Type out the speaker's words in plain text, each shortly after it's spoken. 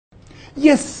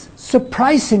Yes,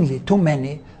 surprisingly to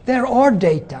many, there are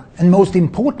data, and most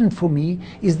important for me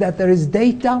is that there is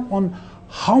data on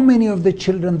how many of the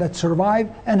children that survive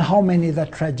and how many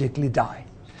that tragically die.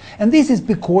 And this is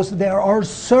because there are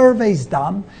surveys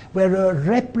done where a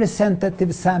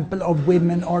representative sample of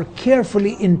women are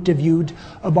carefully interviewed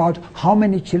about how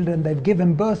many children they've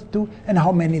given birth to and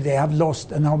how many they have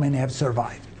lost and how many have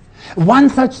survived. One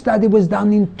such study was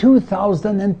done in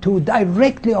 2002,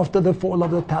 directly after the fall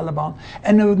of the Taliban,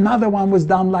 and another one was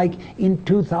done like in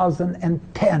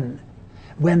 2010,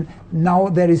 when now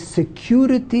there is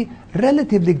security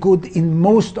relatively good in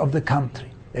most of the country.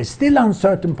 There's still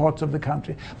uncertain parts of the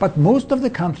country, but most of the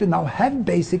country now have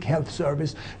basic health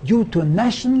service due to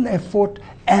national effort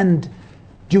and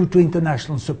due to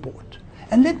international support.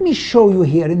 And let me show you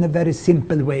here in a very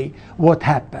simple way what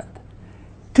happened.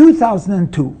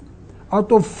 2002,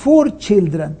 out of 4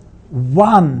 children,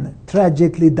 1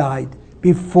 tragically died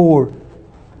before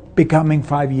becoming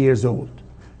 5 years old.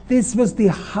 This was the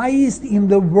highest in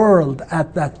the world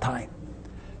at that time,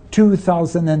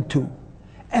 2002.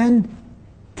 And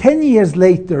 10 years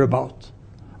later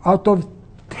out of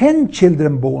 10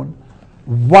 children born,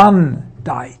 1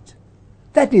 died.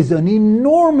 That is an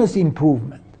enormous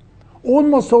improvement.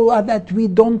 Almost so that we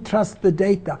don't trust the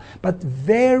data, but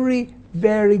very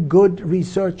good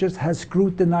researchers have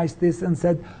scrutinized this and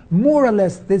said, more or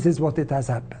less, this is what it has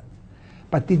happened.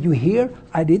 But did you hear?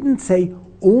 I didn't say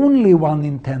only 1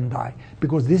 in 10 die,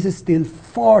 because this is still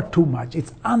far too much.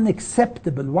 It's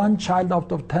unacceptable, 1 child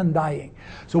out of 10 dying.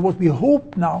 So what we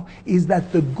hope now is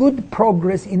that the good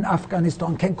progress in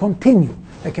Afghanistan can continue.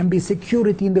 There can be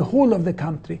security in the whole of the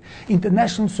country.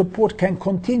 International support can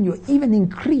continue, even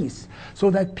increase,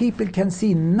 so that people can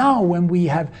see now when we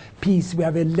have peace, we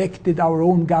have elected our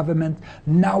own government,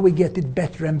 now we get it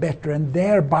better and better, and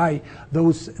thereby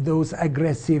those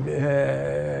aggressive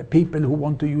people who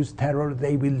want to use terror,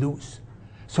 they will lose.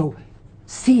 So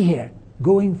see here,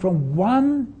 going from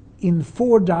 1 in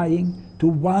 4 dying to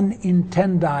 1 in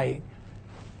 10 dying.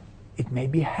 It may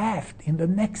be halved in the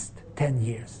next 10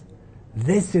 years.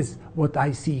 This is what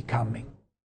I see coming.